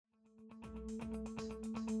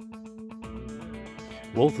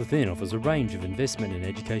Wealth Within offers a range of investment and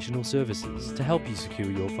educational services to help you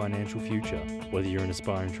secure your financial future. Whether you're an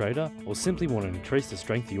aspiring trader or simply want to increase the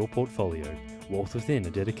strength of your portfolio, Wealth Within are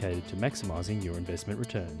dedicated to maximising your investment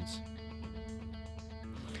returns.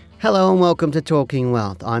 Hello and welcome to Talking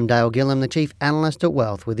Wealth. I'm Dale Gillam, the Chief Analyst at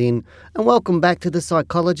Wealth Within, and welcome back to the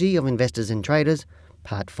Psychology of Investors and Traders,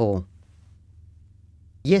 Part 4.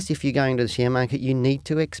 Yes, if you're going to the share market, you need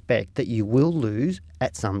to expect that you will lose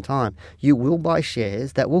at some time. You will buy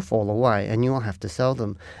shares that will fall away and you will have to sell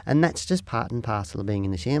them. And that's just part and parcel of being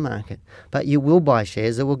in the share market. But you will buy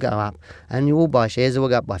shares that will go up, and you will buy shares that will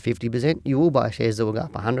go up by 50%, you will buy shares that will go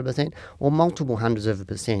up 100% or multiple hundreds of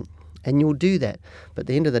percent. And you'll do that. But at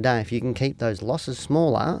the end of the day, if you can keep those losses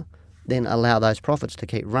smaller, then allow those profits to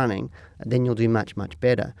keep running, then you'll do much, much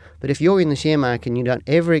better. But if you're in the share market and you don't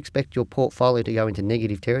ever expect your portfolio to go into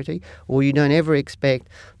negative territory, or you don't ever expect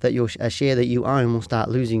that a share that you own will start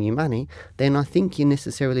losing you money, then I think you're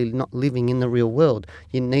necessarily not living in the real world.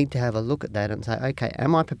 You need to have a look at that and say, okay,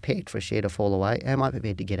 am I prepared for a share to fall away? Am I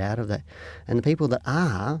prepared to get out of that? And the people that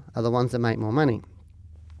are the ones that make more money.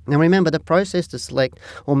 Now remember, the process to select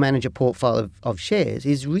or manage a portfolio of shares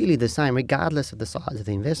is really the same regardless of the size of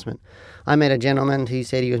the investment. I met a gentleman who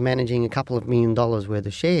said he was managing a couple of $1 million worth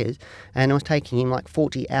of shares, and it was taking him like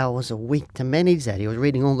 40 hours a week to manage that. He was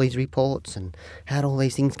reading all these reports and had all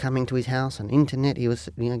these things coming to his house and internet. He was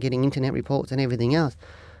getting internet reports and everything else.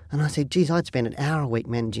 And I said, geez, I'd spend an hour a week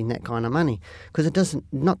managing that kind of money, because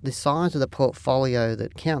not the size of the portfolio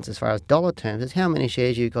that counts as far as dollar terms, it's how many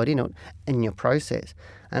shares you got in it in your process.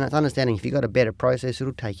 And it's understanding if you've got a better process,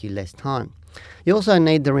 it'll take you less time. You also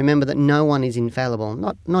need to remember that no one is infallible,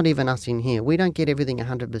 not even us in here. We don't get everything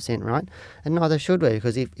 100% right, and neither should we,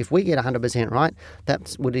 because if we get 100% right,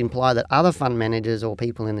 that would imply that other fund managers or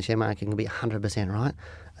people in the share market can be 100% right,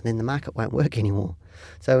 and then the market won't work anymore.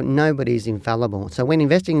 So nobody's infallible. So when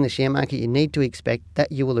investing in the share market, you need to expect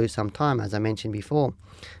that you will lose some time, as I mentioned before.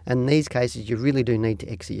 And in these cases, you really do need to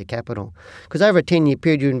exit your capital. Because over a 10-year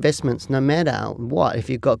period, your investments, no matter what, if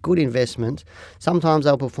you've got good investments, sometimes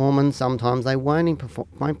they'll perform and sometimes they won't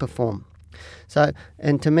perform. So,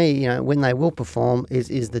 and to me, when they will perform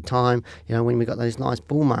is the time, when we've got those nice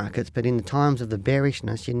bull markets. But in the times of the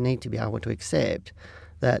bearishness, you need to be able to accept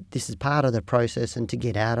that this is part of the process and to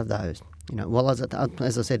get out of those.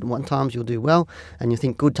 As I said, one times you'll do well and you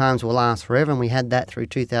think good times will last forever, and we had that through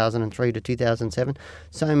 2003 to 2007.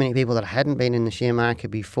 So many people that hadn't been in the share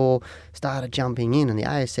market before started jumping in, and the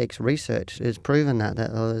ASX research has proven that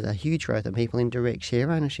there's a huge growth of people in direct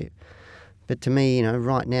share ownership. But to me,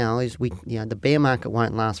 right now is the bear market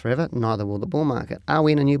won't last forever, neither will the bull market. Are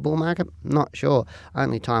we in a new bull market? Not sure.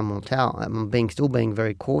 Only time will tell. I'm still being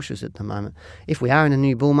very cautious at the moment. If we are in a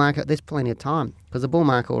new bull market, there's plenty of time, because the bull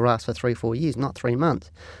market will last for 3-4 years, not 3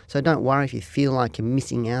 months. So don't worry if you feel like you're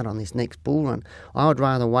missing out on this next bull run. I would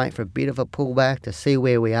rather wait for a bit of a pullback to see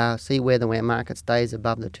where we are, see where the market stays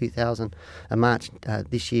above the March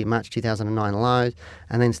 2009 lows,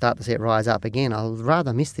 and then start to see it rise up again. I'd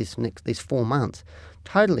rather miss this 4 months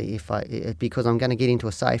totally because I'm going to get into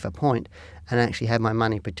a safer point and actually have my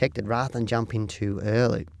money protected rather than jump in too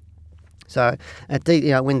early. So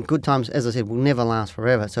when good times, as I said, will never last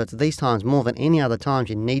forever. So it's these times more than any other times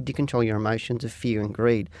you need to control your emotions of fear and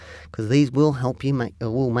greed, because these will help you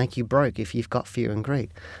will make you broke if you've got fear and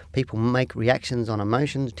greed. People make reactions on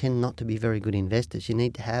emotions, tend not to be very good investors. You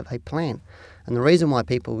need to have a plan. And the reason why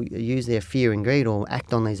people use their fear and greed or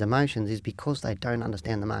act on these emotions is because they don't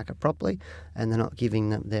understand the market properly and they're not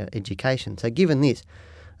giving them their education. So given this,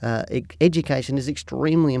 education is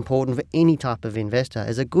extremely important for any type of investor,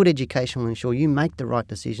 as a good education will ensure you make the right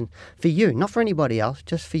decision for you, not for anybody else,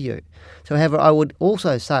 just for you. So however, I would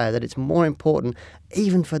also say that it's more important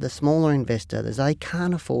even for the smaller investor, as they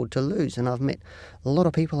can't afford to lose. And I've met a lot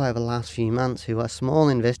of people over the last few months who are small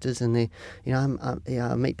investors, and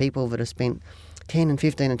I meet people that have spent $10,000 and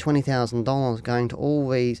 $15,000 and $20,000 going to all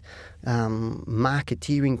these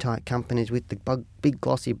marketeering type companies with the big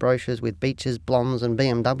glossy brochures with beaches, blondes and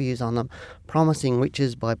BMWs on them, promising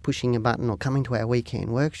riches by pushing a button or coming to our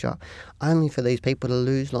weekend workshop, only for these people to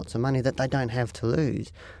lose lots of money that they don't have to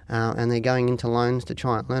lose. And they're going into loans to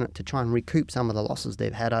try and learn it, to try and recoup some of the losses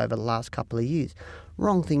they've had over the last couple of years.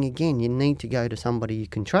 Wrong thing again. You need to go to somebody you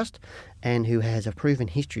can trust and who has a proven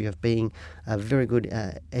history of being a very good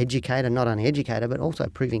educator, not only educator, but also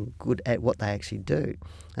proving good at what they actually do.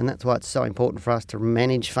 And that's why it's so important for us to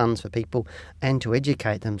manage funds for people and to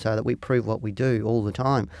educate them so that we prove what we do all the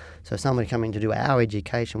time. So somebody coming to do our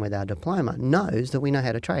education with our diploma knows that we know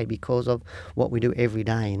how to trade because of what we do every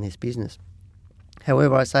day in this business.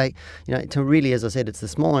 However, I say, to really, as I said, it's the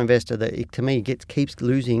smaller investor that, to me, keeps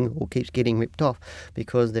losing or keeps getting ripped off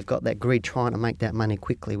because they've got that greed trying to make that money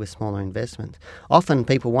quickly with smaller investments. Often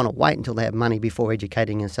people want to wait until they have money before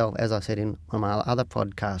educating themselves, as I said in one of my other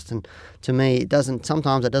podcasts. And to me,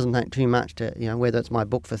 sometimes it doesn't take too much to, whether it's my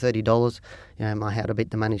book for $30, my How to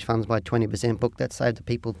Beat the Managed Funds by 20% book, that saved the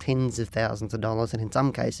people tens of thousands of dollars, and in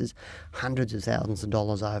some cases, hundreds of thousands of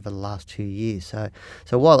dollars over the last 2 years.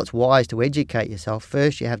 So while it's wise to educate yourself,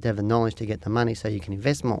 first you have to have the knowledge to get the money so you can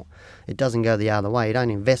invest more. It doesn't go the other way. You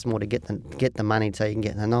don't invest more to get the money so you can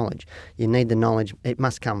get the knowledge. You need the knowledge. It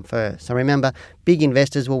must come first. So remember, big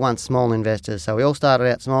investors were once small investors. So we all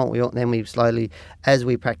started out small. Then we slowly, as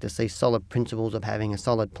we practice these solid principles of having a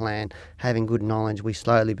solid plan, having good knowledge, we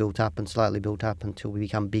slowly built up until we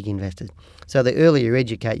become big investors. So the earlier you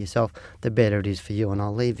educate yourself, the better it is for you. And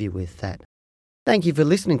I'll leave you with that. Thank you for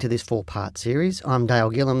listening to this 4-part series. I'm Dale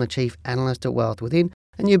Gillham, the Chief Analyst at Wealth Within,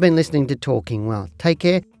 and you've been listening to Talking Wealth. Take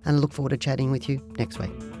care, and I look forward to chatting with you next week.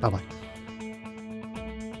 Bye-bye.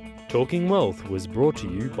 Talking Wealth was brought to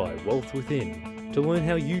you by Wealth Within. To learn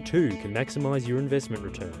how you too can maximise your investment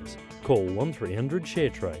returns, call 1300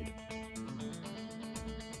 ShareTrade.